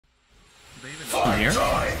here?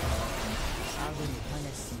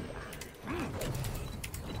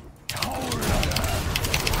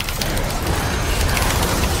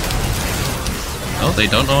 Oh, they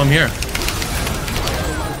don't know I'm here.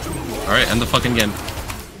 Alright, end the fucking game.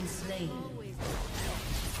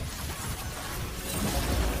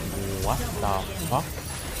 What the fuck?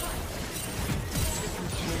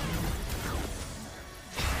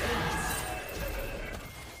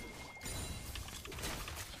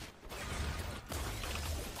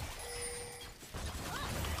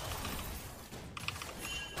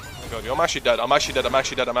 God, I'm actually dead. I'm actually dead. I'm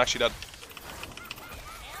actually dead. I'm actually dead.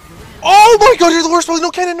 Oh my god, you're the worst one.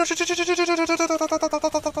 No cannon. No shit.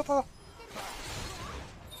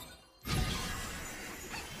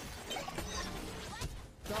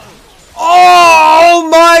 Oh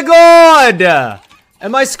my god!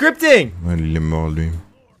 Am I scripting? Ouais, il est mort lui.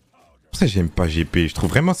 Pour ça j'aime pas GP, je trouve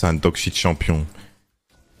vraiment c'est un dog shit champion.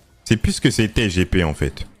 C'est plus ce que c'était GP en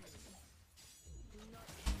fait.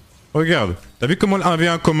 Regarde, t'as vu comment le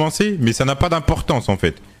 1v1 a commencé? Mais ça n'a pas d'importance en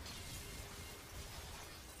fait.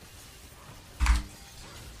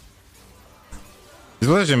 C'est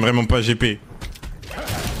pour ça que j'aime vraiment pas GP.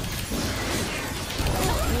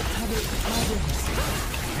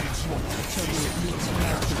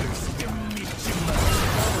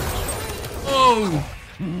 Oh!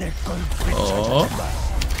 Oh!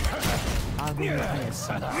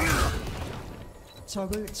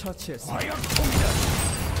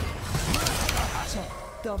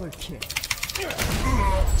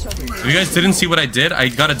 If you guys didn't see what I did, I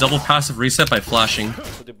got a double passive reset by flashing.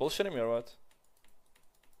 So they bullshitting me or what?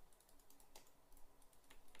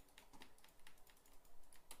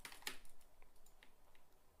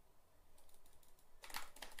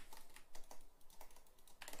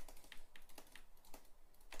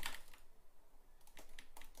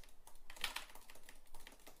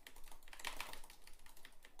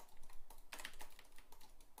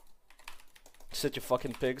 Sit you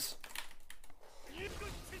fucking pigs. I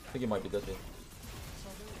think he might be dead here.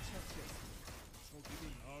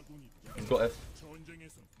 He's got F.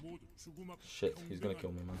 Shit, he's gonna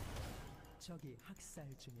kill me, man.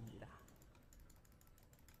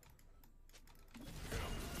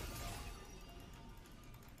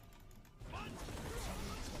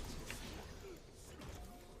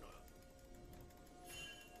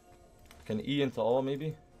 Can E into all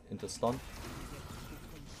maybe? Into stun?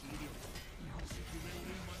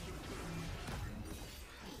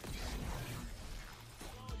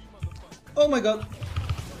 Oh my god.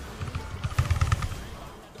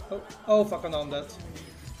 Oh fuck, no, I'm dead.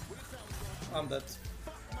 I'm dead.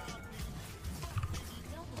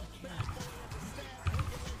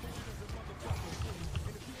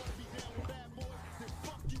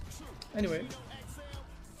 Anyway.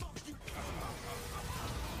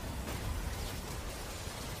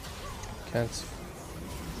 Can't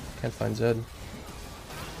find Zed.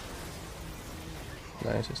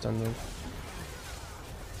 Nice, it's done move.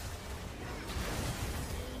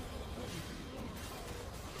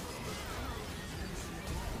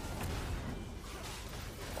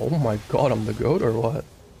 Oh my god, I'm the GOAT or what?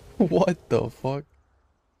 What the fuck?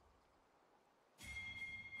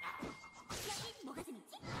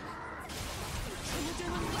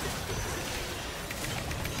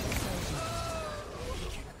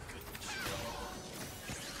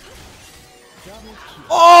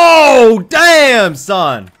 Oh, damn,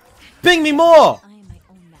 son! Ping me more!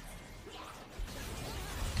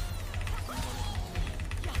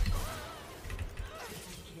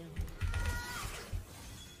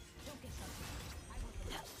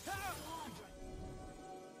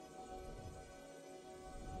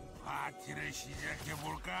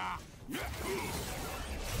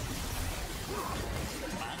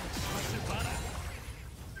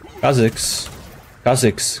 Kha'Zix.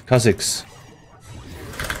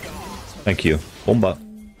 Thank you. Bomba.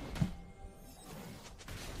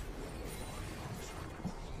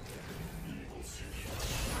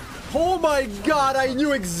 Oh my god, I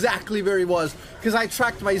knew exactly where he was. Because I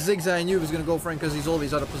tracked my Ziggs and I knew he was going to go for him because he's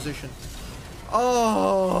always out of position.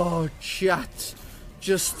 Oh, chat.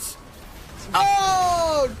 Just...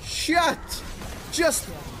 Oh, chat. Just...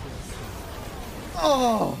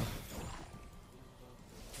 Oh...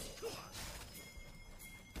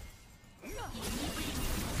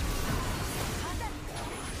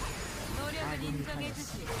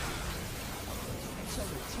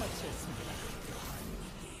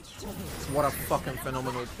 What a fucking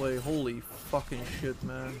phenomenal play. Holy fucking shit,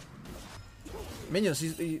 man. Minions,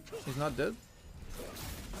 he's not dead?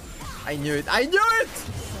 I knew it. I knew it!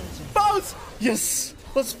 Bounce! Yes!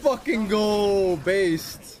 Let's fucking go!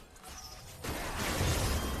 Based.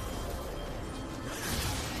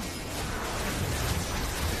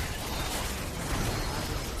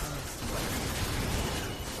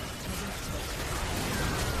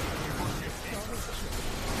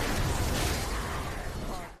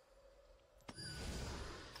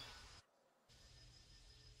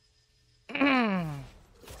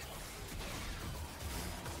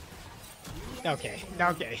 Okay.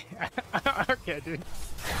 Okay. Okay, dude.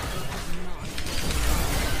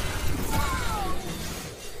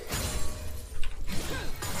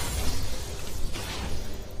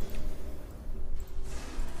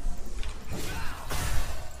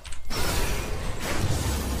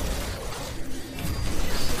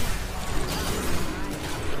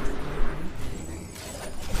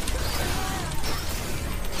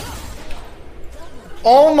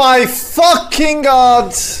 Oh my fucking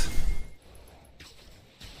god!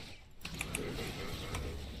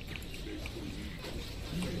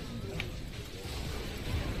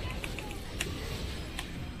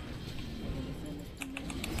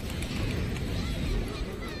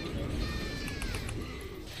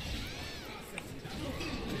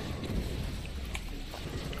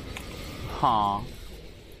 Huh.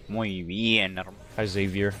 Muy bien. Hi,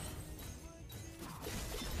 Xavier.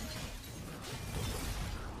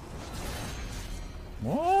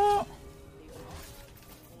 What?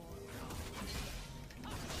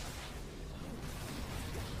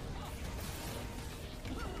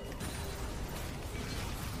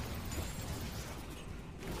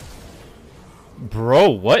 Bro,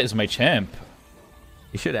 what is my champ?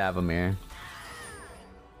 You should have him here.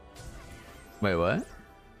 Wait, what?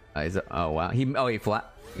 Oh wow, he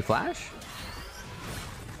flash?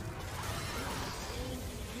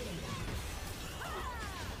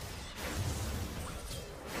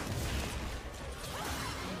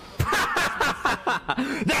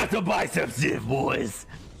 That's a bicep shift, boys.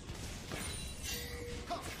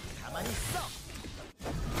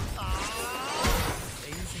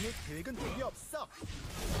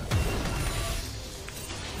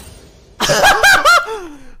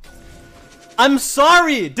 I'm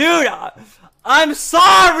sorry, dude. I'm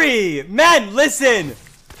sorry, man. Listen.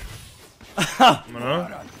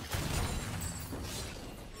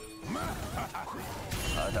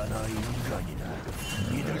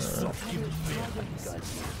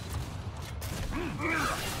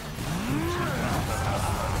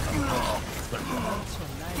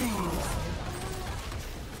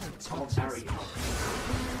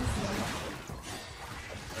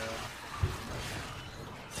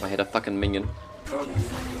 I hit a fucking minion.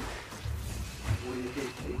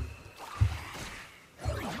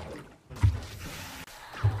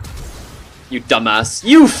 You dumbass.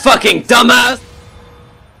 You fucking dumbass!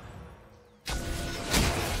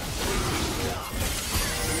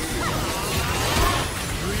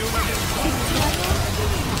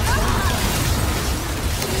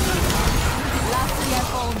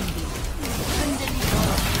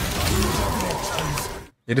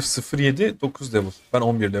 Herif 07 9 level. Ben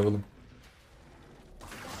 11 level'ım.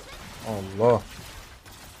 Allah.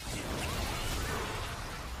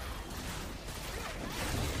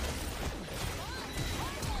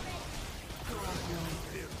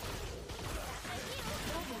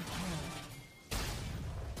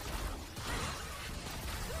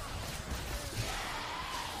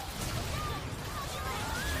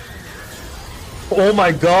 Oh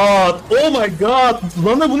my god. Oh my god.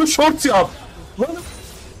 Lan bunu short yap. Lan.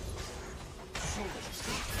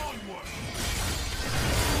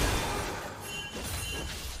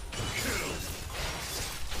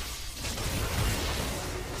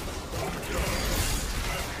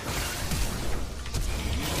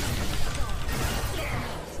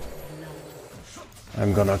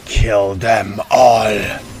 I'm gonna kill them all.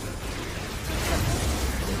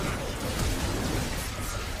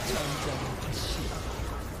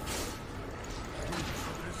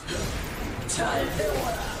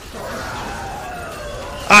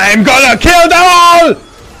 I'm gonna kill them all!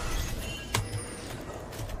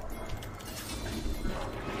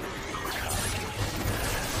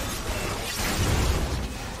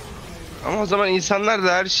 Ama o zaman insanlar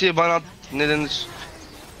da her şeyi bana ne denir?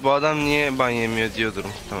 Bu adam niye ban yemiyor diyordur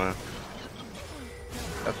muhtemelen.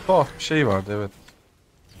 Ya, tuhaf bir şey vardı evet.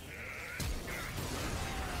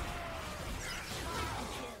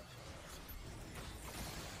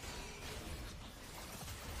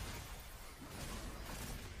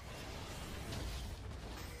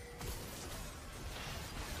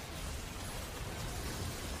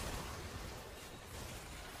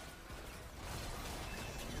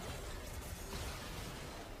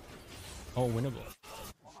 Oh, winnable.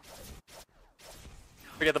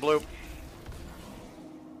 We get the blue.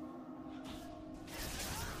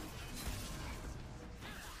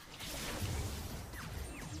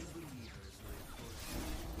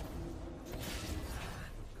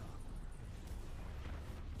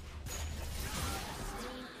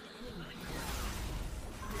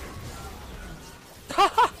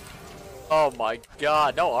 Oh my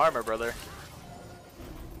god, no armor, brother.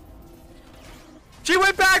 She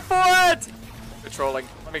went back for it! Controlling.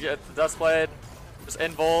 Let me get the Dust Blade. Just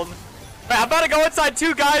invuln. Man, I'm about to go inside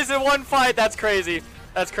 2 guys in one fight. That's crazy.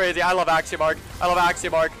 That's crazy. I love Axiomark. I love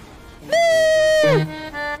Axiomark.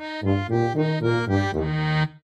 Woo!